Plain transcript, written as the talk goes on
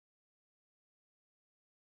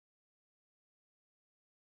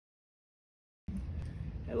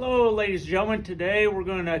Hello ladies and gentlemen, today we're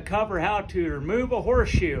going to cover how to remove a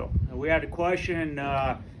horseshoe. We had a question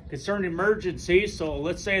concerning emergencies. So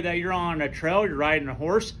let's say that you're on a trail, you're riding a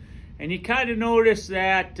horse, and you kind of notice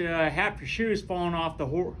that half your shoe is falling off the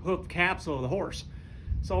hoof capsule of the horse.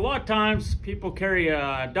 So a lot of times people carry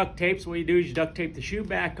duct tape. So what you do is you duct tape the shoe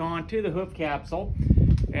back onto the hoof capsule,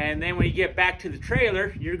 and then when you get back to the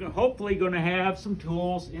trailer, you're hopefully going to have some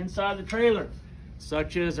tools inside the trailer,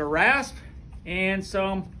 such as a rasp and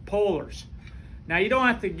some pullers. Now you don't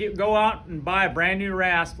have to go out and buy a brand new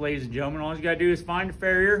rasp, ladies and gentlemen. All you gotta do is find a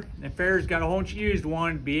farrier, and the farrier's got a whole bunch of used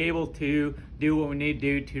one to be able to do what we need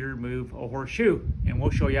to do to remove a horseshoe, and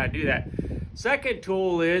we'll show you how to do that. Second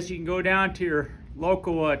tool is you can go down to your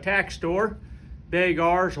local tack store, Big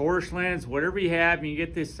R's, Horselands, whatever you have, and you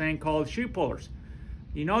get this thing called shoe pullers.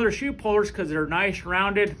 You know they're shoe pullers because they're nice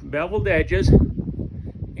rounded beveled edges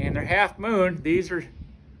and they're half moon. These are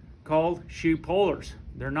called shoe pullers.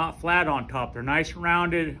 They're not flat on top. They're nice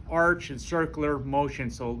rounded arch and circular motion.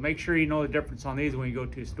 So make sure you know the difference on these when you go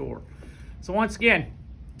to a store. So once again,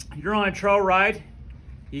 you're on a trail ride,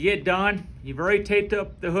 you get done, you've already taped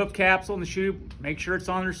up the hoof capsule and the shoe, make sure it's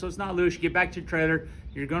on there so it's not loose. You get back to your trailer,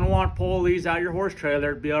 you're going to want to pull these out of your horse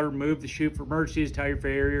trailer to be able to remove the shoe for emergencies until your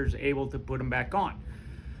farrier is able to put them back on.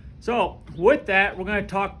 So with that, we're going to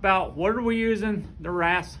talk about what are we using the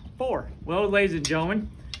rasp for. Well, ladies and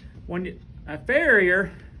gentlemen, when a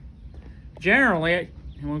farrier, generally,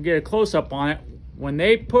 and we'll get a close-up on it, when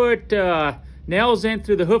they put nails in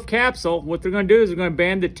through the hoof capsule, what they're going to do is they're going to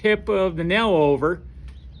bend the tip of the nail over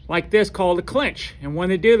like this, called a clinch. And when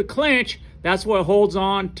they do the clinch, that's what holds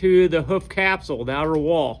on to the hoof capsule, the outer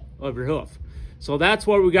wall of your hoof. So that's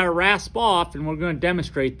what we got to rasp off, and we're going to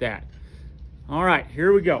demonstrate that. All right,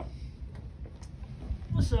 here we go.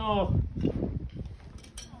 So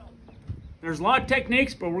there's a lot of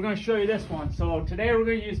techniques, but we're going to show you this one. So today we're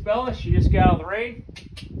going to use Bella. She just got out of the rain.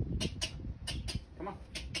 Come on.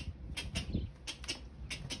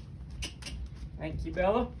 Thank you,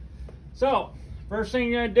 Bella. So first thing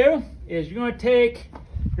you're going to do is you're going to take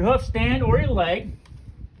your hoof stand or your leg,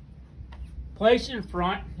 place it in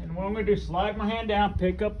front, and what I'm going to do is slide my hand down,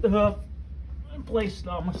 pick up the hoof, and place it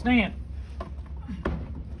on my stand.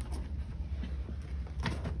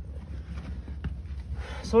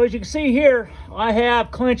 So as you can see here, I have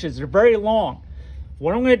clinches. They're very long.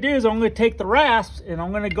 What I'm going to do is I'm going to take the rasps and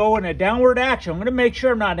I'm going to go in a downward action. I'm going to make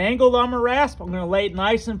sure I'm not angled on my rasp. I'm going to lay it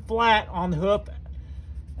nice and flat on the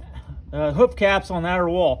hoof caps on the outer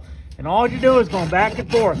wall. And all you do is going back and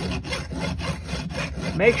forth.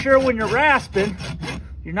 Make sure when you're rasping,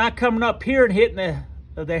 you're not coming up here and hitting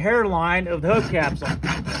the hairline of the hoof capsule.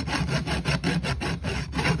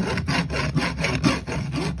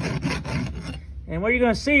 And what you're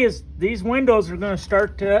going to see is these windows are going to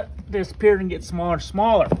start to disappear and get smaller and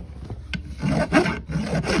smaller.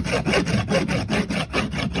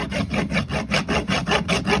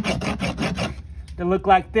 They look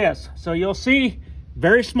like this. So you'll see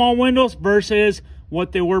very small windows versus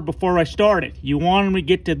what they were before I started. You want them to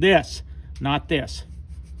get to this, not this.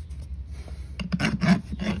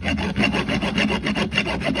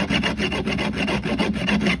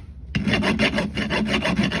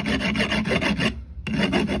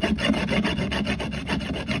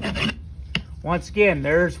 Once again,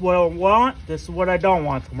 there's what I want, this is what I don't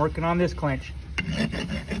want. I'm working on this clinch.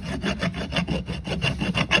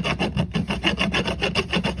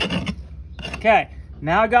 Okay,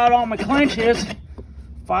 now I got all my clinches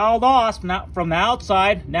filed off from the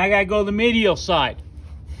outside. Now I gotta go to the medial side.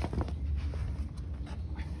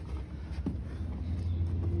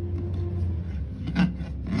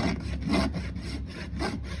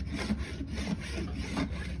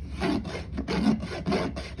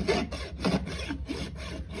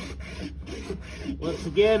 Once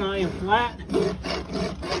again, I am flat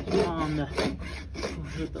on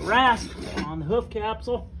with the rasp on the hoof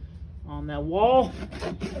capsule on that wall,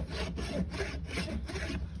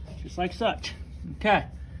 just like such. Okay,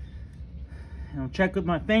 and I'll check with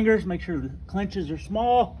my fingers, make sure the clinches are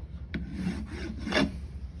small.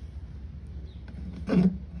 A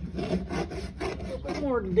little bit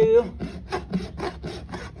more to do.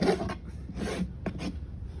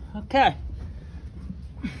 Okay.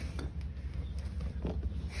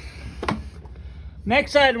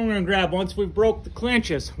 Next item we're going to grab once we broke the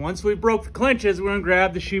clinches. Once we broke the clinches, we're going to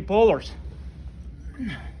grab the shoe pullers.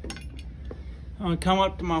 I'm going to come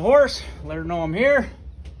up to my horse, let her know I'm here.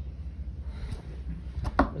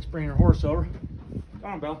 Let's bring her horse over.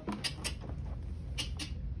 Come on, Belle.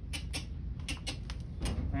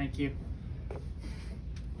 Thank you.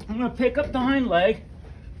 I'm going to pick up the hind leg,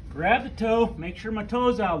 grab the toe, make sure my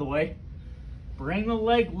toe's out of the way, bring the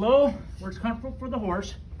leg low where it's comfortable for the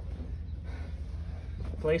horse.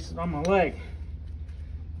 Place it on my leg.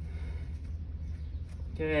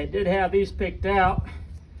 Okay, I did have these picked out.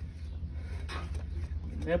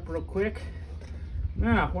 Nip real quick.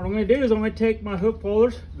 Now, what I'm going to do is I'm going to take my hook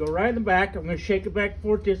pullers, go right in the back. I'm going to shake it back and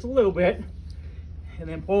forth just a little bit, and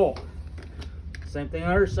then pull. Same thing on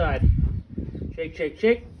the other side. Shake, shake,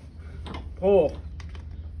 shake, pull.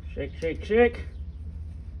 Shake, shake, shake,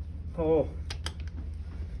 pull.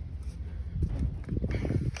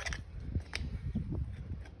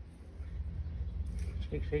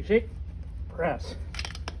 Shake, shake, shake, press.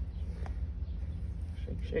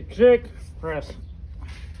 Shake, shake, shake, press.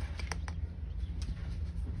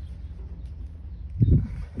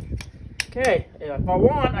 Okay, if I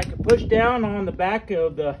want, I can push down on the back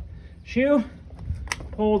of the shoe,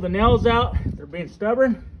 pull the nails out if they're being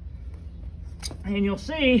stubborn, and you'll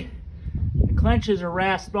see the clenches are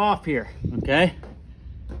rasped off here, okay?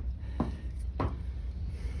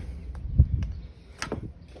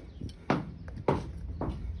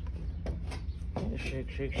 Shake,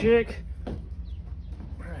 shake, shake,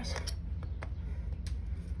 press.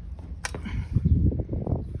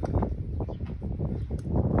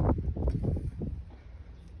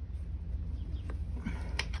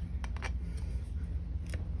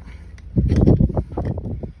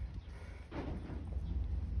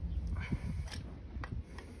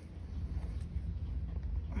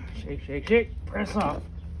 Shake, shake, shake, press off.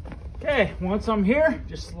 Okay, once I'm here,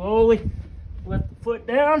 just slowly lift the foot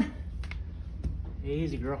down.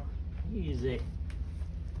 Easy, girl, easy.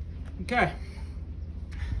 Okay,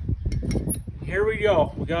 here we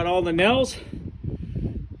go. We got all the nails,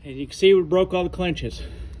 and you can see we broke all the clenches.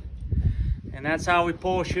 And that's how we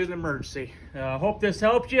pull a shoe in an emergency. Hope this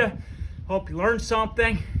helped you. Hope you learned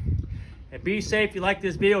something. And be safe. If you like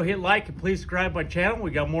this video, hit like and please subscribe to my channel.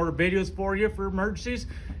 We got more videos for you for emergencies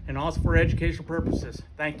and also for educational purposes.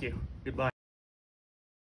 Thank you. Goodbye.